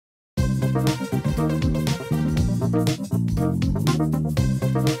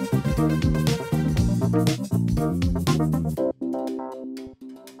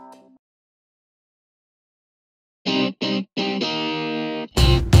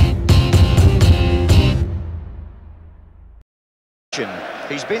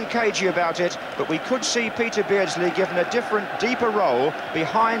He's been cagey about it, but we could see Peter Beardsley given a different, deeper role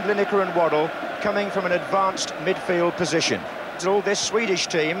behind Lineker and Waddle, coming from an advanced midfield position. All this Swedish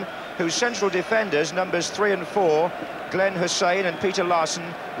team, whose central defenders, numbers 3 and 4, Glenn Hussein and Peter Larsson,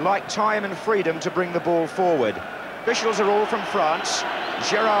 like time and freedom to bring the ball forward. Officials are all from France.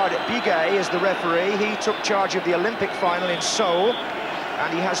 Gerard Biguet is the referee. He took charge of the Olympic final in Seoul,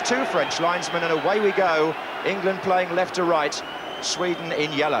 and he has 2 French linesmen, and away we go. England playing left to right, Sweden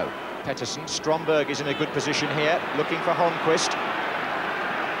in yellow. Pettersson, Stromberg is in a good position here, looking for Holmqvist.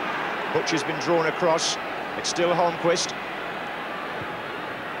 Butcher's been drawn across, it's still Holmqvist.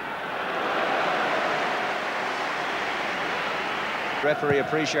 Referee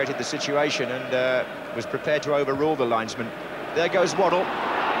appreciated the situation and was prepared to overrule the linesman. There goes Waddle.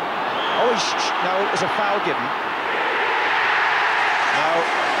 Oh, no, it was a foul given. No,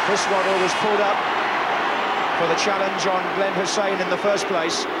 Chris Waddle was pulled up for the challenge on Glenn Hussein in the first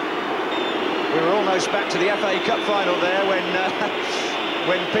place. We were almost back to the FA Cup final there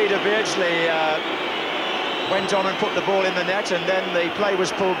when Peter Beardsley went on and put the ball in the net, and then the play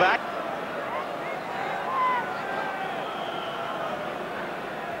was pulled back.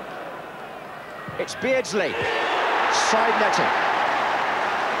 It's Beardsley, side netting.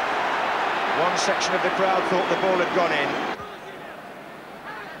 One section of the crowd thought the ball had gone in.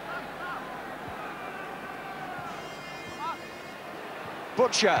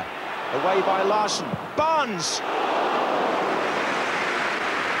 Butcher, away by Larsson. Barnes!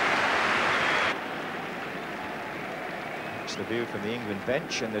 It's the view from the England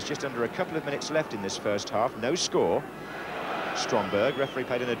bench, and there's just under a couple of minutes left in this first half. No score. Stromberg, referee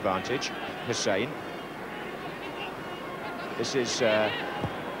paid an advantage. Hussein. This is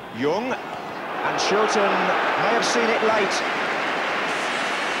Young, and Shilton may have seen it late.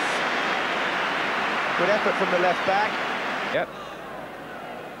 Good effort from the left back. Yep.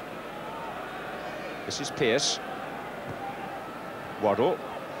 This is Pearce. Waddle.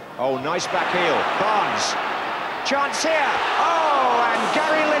 Oh, nice back heel. Barnes. Chance here. Oh, and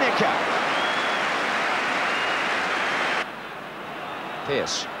Gary Lineker.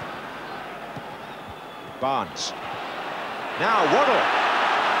 Pearce. Barnes. Now Waddle.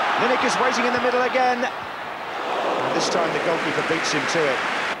 Lineker's waiting in the middle again. And this time the goalkeeper beats him to it.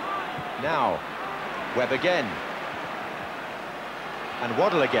 Now Webb again. And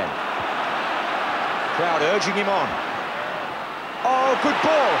Waddle again. Crowd urging him on. Oh, good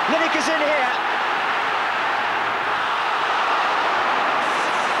ball. Lineker's in here.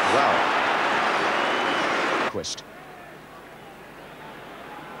 Well. Twist.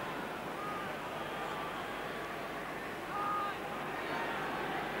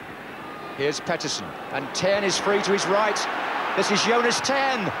 Here's Pettersson, and Ten is free to his right. This is Jonas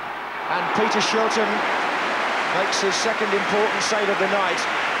Ten, and Peter Shilton makes his second important save of the night.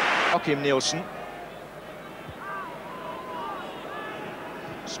 Joachim Nielsen.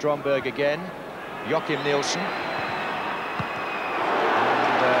 Stromberg again. Joachim Nielsen. And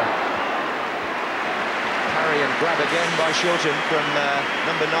parry and grab again by Shilton from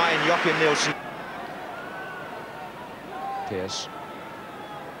number 9, Joachim Nielsen. Pearce.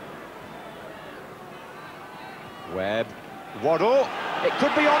 Webb. Waddle. It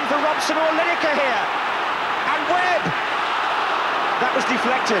could be on for Robson or Lineker here. And Webb! That was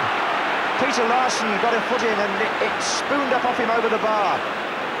deflected. Peter Larsson got a foot in and it spooned up off him over the bar.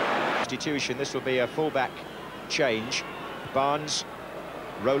 Substitution, this will be a full-back change. Barnes,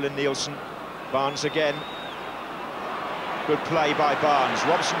 Roland Nielsen, Barnes again. Good play by Barnes.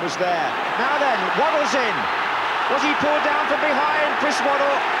 Robson was there. Now then, Waddle's in. Was he pulled down from behind, Chris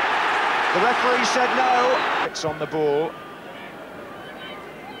Waddle? The referee said no. It's on the ball.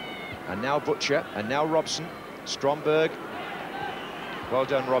 And now Butcher, and now Robson. Stromberg. Well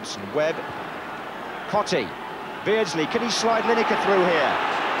done, Robson. Webb. Cotti. Beardsley, can he slide Lineker through here?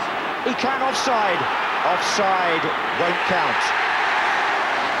 He can, offside. Offside won't count.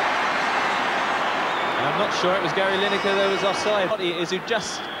 I'm not sure it was Gary Lineker that was offside. Cotti is who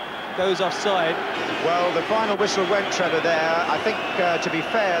just goes offside. Well, the final whistle went, Trevor, there. I think, to be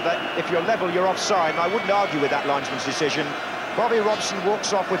fair, that if you're level, you're offside. I wouldn't argue with that linesman's decision. Bobby Robson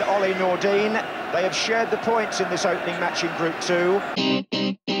walks off with Ollie Nordin. They have shared the points in this opening match in Group 2.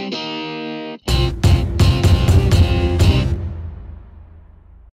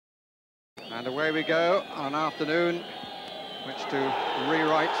 And away we go on an afternoon which to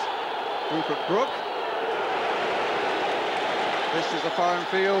rewrite Rupert Brooke. This is a foreign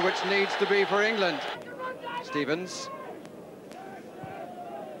field which needs to be for England. Stevens.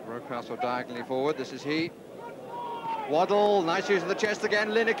 Rocastle diagonally forward, this is he. Waddle, nice use of the chest again,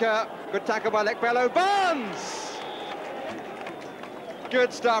 Lineker. Good tackle by Lekbello, Barnes!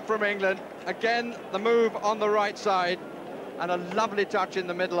 Good start from England. Again, the move on the right side. And a lovely touch in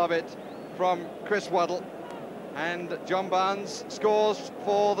the middle of it from Chris Waddle. And John Barnes scores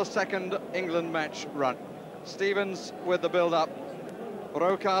for the second England match run. Stevens with the build-up.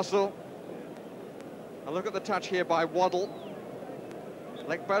 Rocastle. A look at the touch here by Waddle.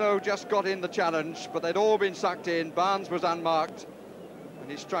 Lekbello just got in the challenge, but they'd all been sucked in. Barnes was unmarked,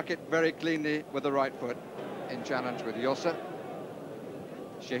 and he struck it very cleanly with the right foot. In challenge with Yossa.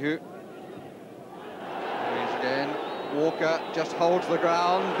 Shehu. He's again. Walker just holds the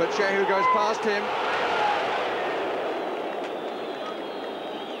ground, but Shehu goes past him.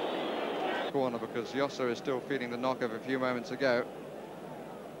 Corner because Yossa is still feeling the knock of a few moments ago.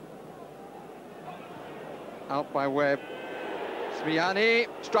 Out by Webb. Smiani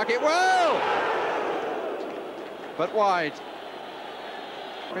struck it well, but wide.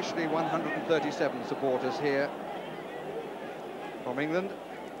 Officially 137 supporters here from England.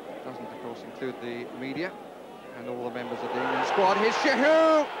 Doesn't, of course, include the media and all the members of the England squad. Here's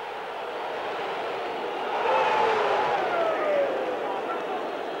Shehu!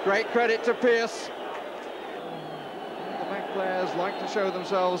 Great credit to Pearce. The back players like to show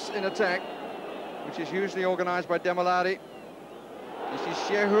themselves in attack, which is usually organised by Demolari. This is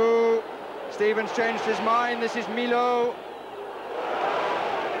Shehu. Stevens changed his mind. This is Milo.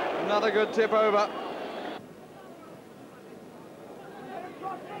 Another good tip over.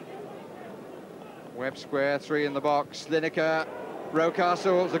 Webb square, 3 in the box. Lineker,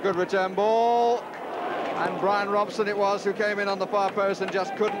 Rocastle, it was a good return ball. And Bryan Robson it was who came in on the far post and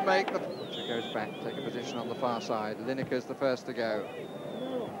just couldn't make the... She goes back, take a position on the far side. Lineker's the first to go.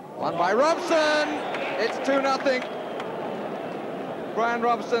 Won by Robson! It's 2-0. Bryan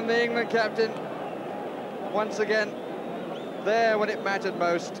Robson, the England captain, once again there when it mattered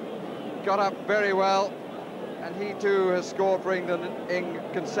most. Got up very well, and he too has scored for England in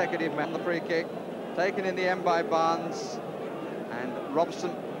consecutive matches. The free kick taken in the end by Barnes, and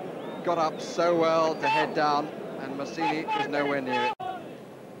Robson got up so well to head down, and Massini was nowhere near it.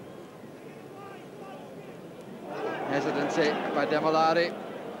 Hesitancy by Demolari.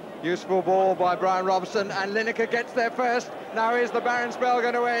 Useful ball by Bryan Robson, and Lineker gets there first. Now is the Baron spell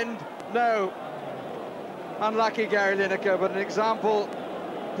going to end? No. Unlucky Gary Lineker, but an example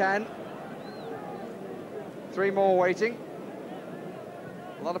can. 3 more waiting.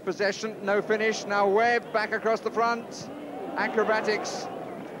 A lot of possession, no finish. Now Webb back across the front. Acrobatics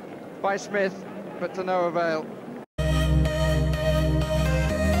by Smith, but to no avail.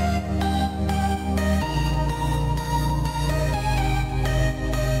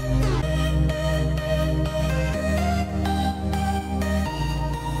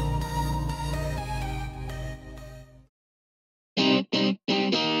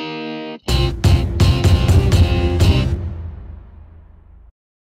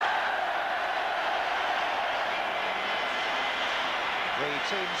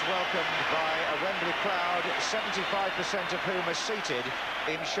 The team's welcomed by a Wembley crowd, 75% of whom are seated.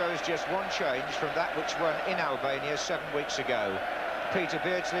 The team shows just one change from that which won in Albania 7 weeks ago. Peter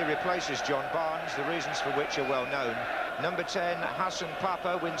Beardsley replaces John Barnes, the reasons for which are well known. Number 10, Hassan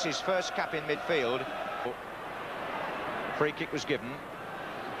Papa, wins his first cap in midfield. Free kick was given.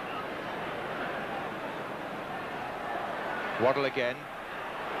 Waddle again.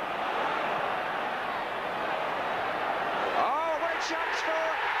 Chance for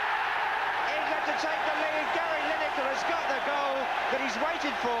England to take the lead. Gary Lineker has got the goal that he's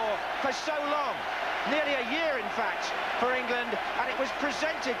waited for so long. Nearly a year, in fact, for England, and it was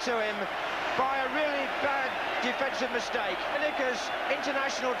presented to him by a really bad defensive mistake. Lineker's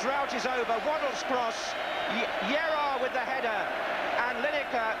international drought is over. Waddle's cross, Yerrar with the header, and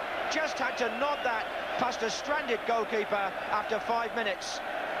Lineker just had to nod that past a stranded goalkeeper after 5 minutes.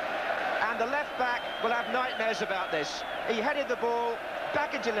 And the left-back will have nightmares about this. He headed the ball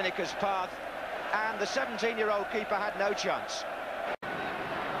back into Lineker's path, and the 17-year-old keeper had no chance.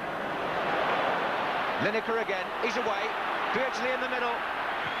 Lineker again, he's away. Beardsley in the middle.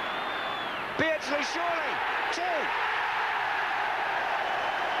 Beardsley, surely, 2.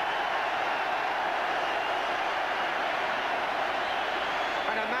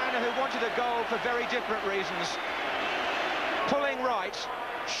 And a man who wanted a goal for very different reasons. Pulling right,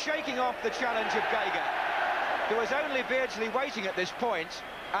 shaking off the challenge of Geiger. There was only Beardsley waiting at this point,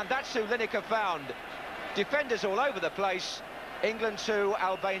 and that's who Lineker found. Defenders all over the place, England 2,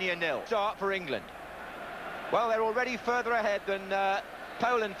 Albania 0. Start for England. Well, they're already further ahead than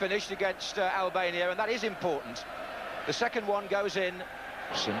Poland finished against Albania, and that is important. The second one goes in.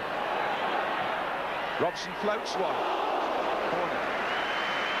 Robson floats one. Corner.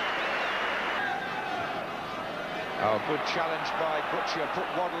 Oh, good challenge by Butcher, put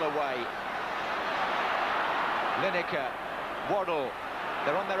Waddle away. Lineker, Waddle.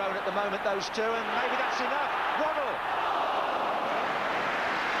 They're on their own at the moment, those two, and maybe that's enough. Waddle.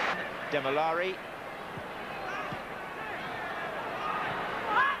 Demolari.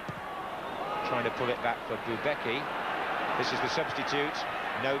 Trying to pull it back for Bubeki. This is the substitute,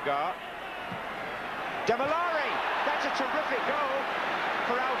 Nogar. Demolari! That's a terrific goal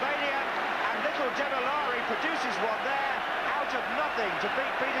for Albania, and little Demolari produces one there, out of nothing, to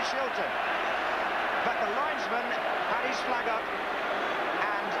beat Peter Shilton. But the linesman had his flag up,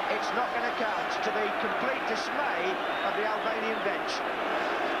 and it's not going to count, to the complete dismay of the Albanian bench.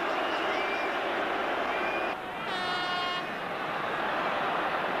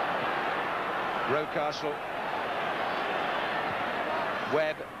 Rocastle,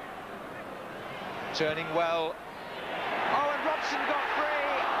 Webb, turning well. Oh, and Robson got free,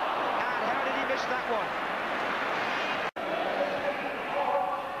 and how did he miss that one?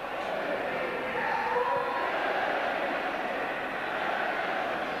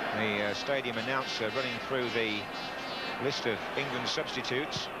 The stadium announcer running through the list of England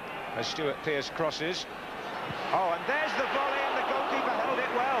substitutes as Stuart Pearce crosses. Oh, and there's the volley, and the goalkeeper held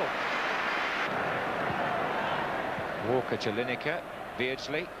it well. Walker to Lineker,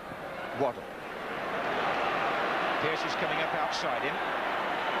 Beardsley, Waddle. Pearce is coming up outside him.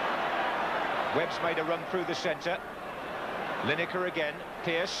 Webb's made a run through the centre. Lineker again,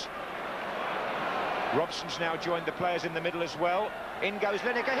 Pearce. Robson's now joined the players in the middle as well. In goes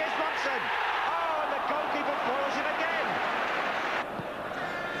Lineker, here's Robson! Oh, and the goalkeeper foils him again!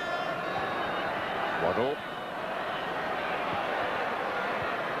 Waddle.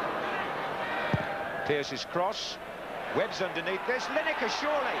 Pearce's cross. Webb's underneath this. Lineker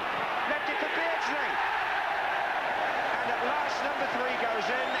surely left it for Beardsley. And at last number 3 goes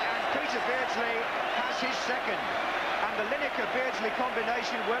in, and Peter Beardsley has his second. And the Lineker-Beardsley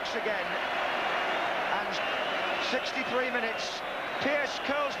combination works again. And 63 minutes. Pearce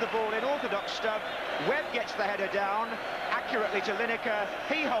curls the ball in orthodox stuff. Webb gets the header down accurately to Lineker.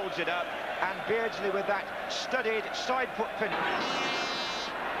 He holds it up, and Beardsley with that studied side foot finish.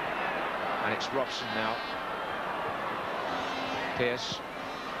 And it's Robson now. Pearce,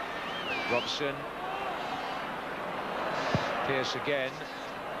 Robson, Pearce again,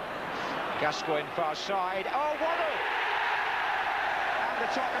 Gascoigne far side, oh, Waddle! And the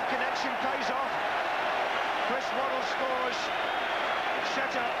Tottenham connection pays off. Chris Waddle scores,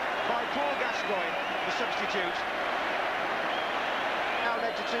 set up by Paul Gascoigne, the substitute. Now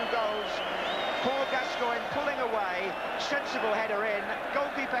led to 2 goals. Paul Gascoigne pulling away, sensible header in,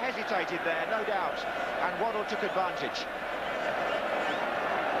 goalkeeper hesitated there, no doubt, and Waddle took advantage.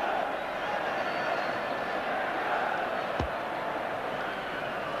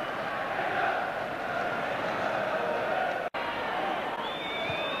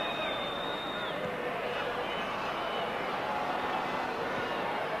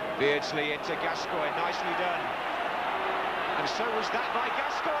 Beardsley into Gascoigne, nicely done. And so was that by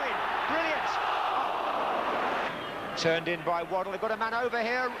Gascoigne. Brilliant. Oh. Turned in by Waddle. They've got a man over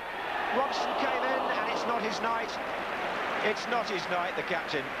here. Robson came in, and it's not his night. It's not his night, the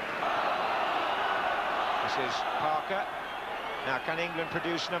captain. This is Parker. Now, can England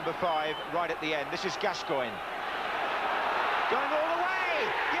produce number 5 right at the end? This is Gascoigne. Going all the way!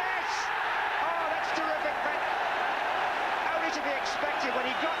 Yes! Oh, that's terrific, but only to be expected when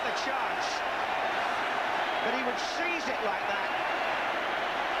he got the chance. But he would seize it like that,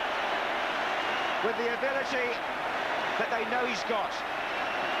 with the ability that they know he's got.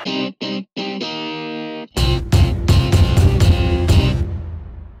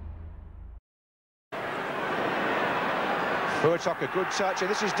 Furtok, a good touch,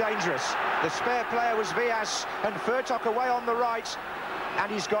 and this is dangerous. The spare player was Vias, and Furtok away on the right,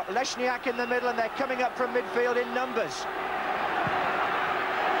 and he's got Leszniak in the middle, and they're coming up from midfield in numbers.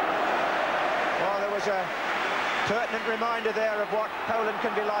 Well, there was a pertinent reminder there of what Poland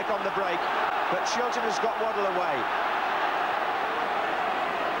can be like on the break, but Shilton has got Waddle away.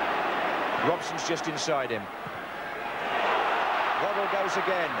 Robson's just inside him. Waddle goes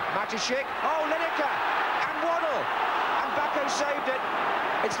again. Matishik. Oh, Lineker and Waddle. And Bako saved it.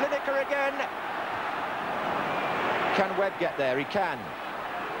 It's Lineker again. Can Webb get there? He can.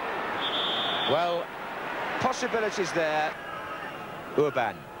 Well, possibilities there.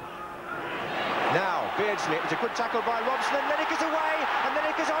 Urban. Now, Beardsley. It was a good tackle by Robson, and Lineker's away, and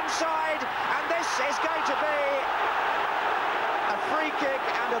Lineker's onside, and this is going to be a free kick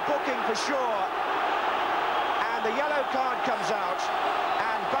and a booking for sure. And the yellow card comes out,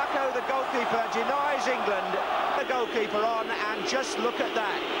 and Bacco, the goalkeeper, denies England the goalkeeper on, and just look at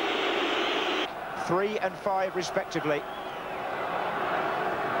that. 3 and 5 respectively.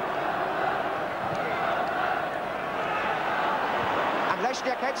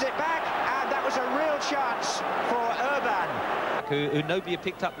 Lesniak heads it back, and that was a real chance for Urban. Who nobody had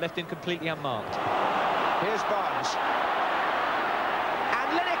picked up, left him completely unmarked. Here's Barnes.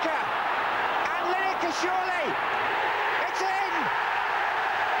 And Lineker! And Lineker, surely! It's in!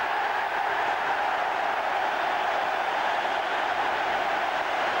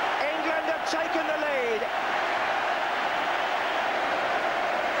 England have taken the lead.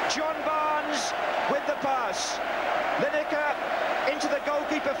 John Barnes with the pass. Lineker into the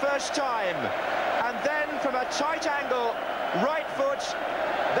goalkeeper first time, and then from a tight angle, right foot,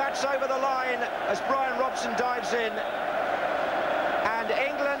 that's over the line as Bryan Robson dives in, and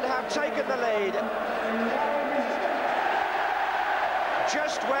England have taken the lead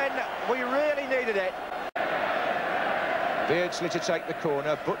just when we really needed it. Beardsley to take the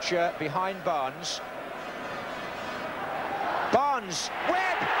corner, Butcher behind Barnes. Barnes,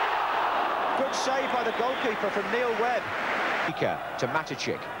 Webb! Good save by the goalkeeper from Neil Webb. To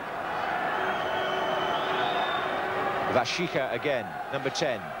Maticic. Vashica again, number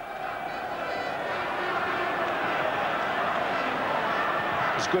 10.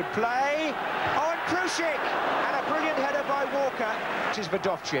 It's good play on Prusic, and a brilliant header by Walker. This is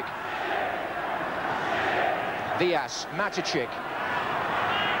Vodovcic. Vias, Maticic.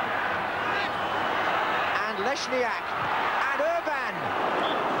 And Lesniak. And Urban.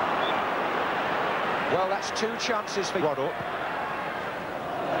 Well, that's 2 chances for Waddle.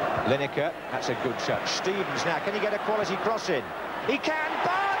 Lineker, that's a good touch. Stevens now, can he get a quality cross in? He can,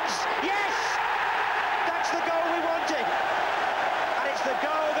 Barnes! Yes! That's the goal we wanted. And it's the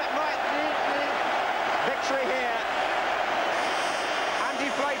goal that might victory here. And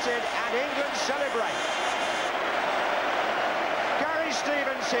deflated, and England celebrate. Gary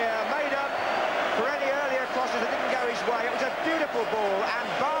Stevens here, made up for any earlier crosses that didn't go his way. It was a beautiful ball, and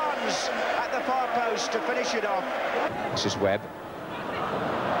Barnes at the far post to finish it off. This is Webb.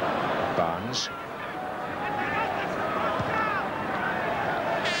 Barnes.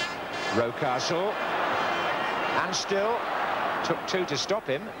 Rocastle. And still took 2 to stop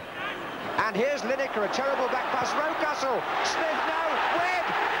him. And here's Lineker, a terrible back pass. Rocastle. Smith, no. Webb.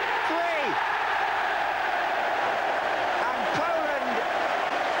 3. And Poland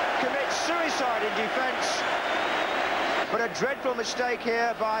commits suicide in defence. But a dreadful mistake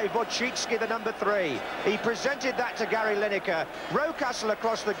here by Wojcicki, the number 3. He presented that to Gary Lineker. Rocastle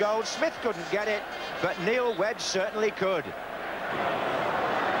across the goal. Smith couldn't get it, but Neil Webb certainly could.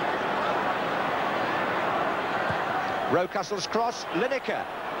 Rocastle's cross. Lineker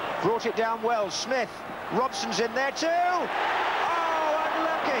brought it down well. Smith. Robson's in there too. Oh,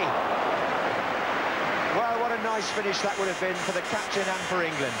 unlucky. Well, what a nice finish that would have been for the captain and for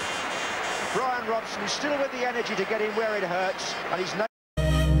England. Bryan Robson still with the energy to get him where it hurts, and he's no...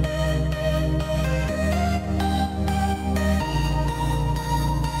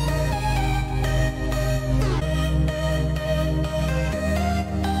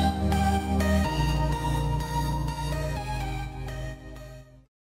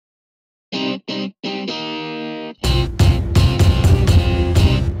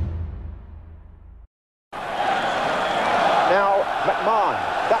 Now, McMahon.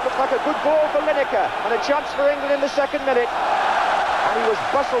 That looked like a good ball for Lineker, and a chance for England in the second minute. And he was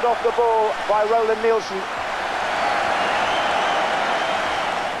bustled off the ball by Roland Nielsen.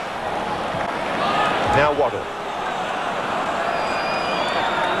 Now Waddle.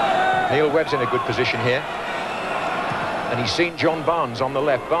 Neil Webb's in a good position here. And he's seen John Barnes on the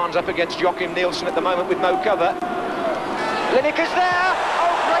left. Barnes up against Joachim Nielsen at the moment with no cover. Lineker's there!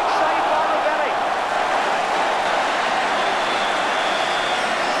 Oh, great save by Ravelli!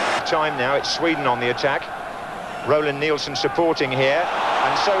 Time now, it's Sweden on the attack. Roland Nielsen supporting here,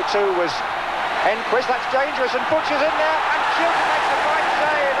 and so too was Enquist. That's dangerous, and Butcher's in there, and Shilton makes a fine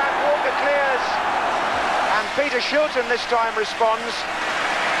save, and Walker clears. And Peter Shilton this time responds.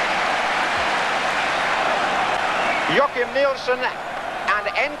 Joachim Nielsen and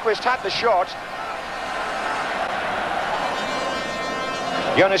Enquist had the shot.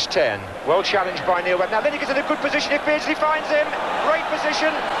 Jonas Ten, well challenged by Neil Webb. Now Lineker's in a good position if Beardsley finds him. Great position,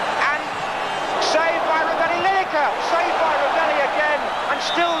 and saved by Ravelli. Lineker, saved by Ravelli again, and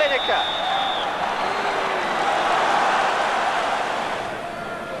still Lineker.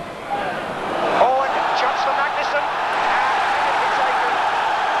 Oh, and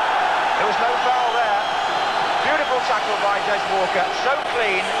no foul there. Beautiful tackle by Des Walker, so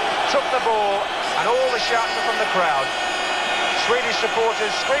clean, took the ball, and all the shouts are from the crowd. Swedish supporters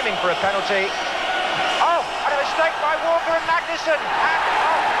screaming for a penalty. Oh, and a mistake by Walker and Magnusson. And,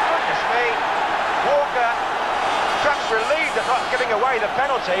 oh, goodness me, Walker, perhaps relieved at not giving away the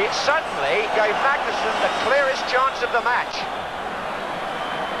penalty, suddenly gave Magnusson the clearest chance of the match.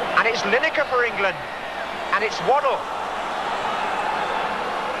 And it's Lineker for England, and it's Waddle.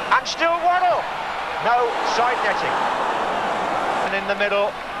 And still Waddle. No side netting. And in the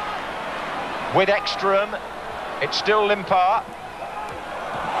middle, with Ekstrom, it's still Limpar.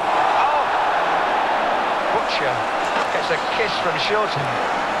 Oh! Butcher gets a kiss from Shilton.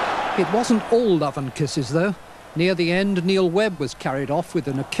 It wasn't all love and kisses, though. Near the end, Neil Webb was carried off with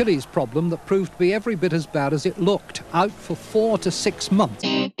an Achilles problem that proved to be every bit as bad as it looked, out for 4 to 6 months.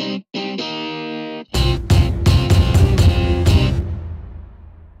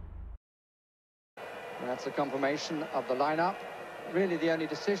 That's a confirmation of the lineup. Really, the only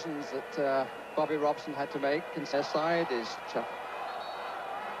decisions that Bobby Robson had to make on their side is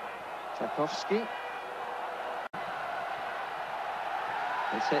Tchaikovsky.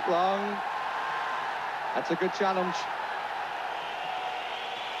 It's hit long. That's a good challenge.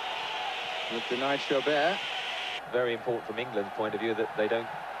 With denied Chaubert. Very important from England's point of view that they don't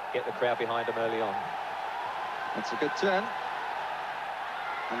get the crowd behind them early on. That's a good turn.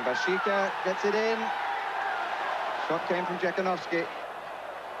 And Bashika gets it in. Shot came from Jekanovski.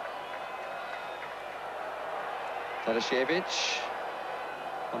 Tadashevich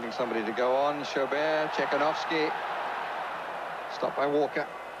wanting somebody to go on. Chaubert, Jekanovski. Stopped by Walker.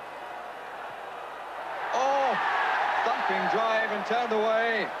 Oh! Thumping drive and turned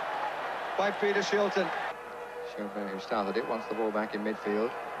away by Peter Shilton. Chaubert, who started it, wants the ball back in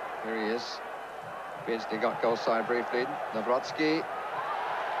midfield. Here he is. Beardsley got goal side briefly. Nawrotsky.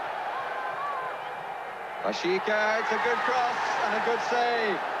 Bashika, it's a good cross and a good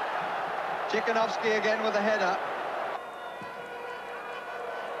save. Jekanovski again with a header.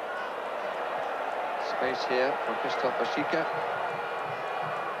 Space here for Christoph Bashika.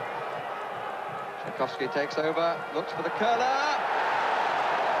 Tchaikovsky takes over, looks for the curler.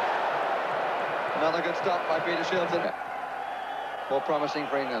 Another good stop by Peter Shilton. More promising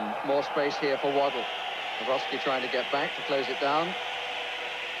for England. More space here for Waddle. Nawrotsky trying to get back to close it down.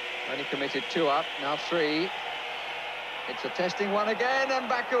 Only committed 2 up, now 3. It's a testing one again, and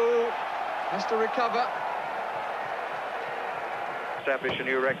Baku has to recover. Establish a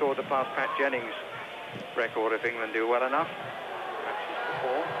new record to pass Pat Jennings' record if England do well enough. Matches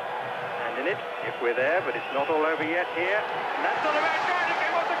before. And in it, if we're there, but it's not all over yet here. And that's not a bad try, and it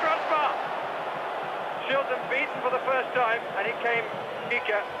came off the crossbar. Shilton beaten for the first time, and it came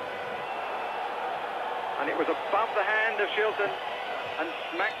Ika. And it was above the hand of Shilton and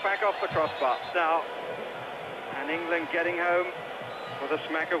smacked back off the crossbar. Now, and England getting home with a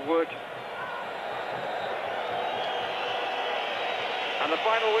smack of wood. And the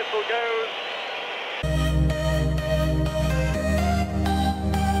final whistle goes.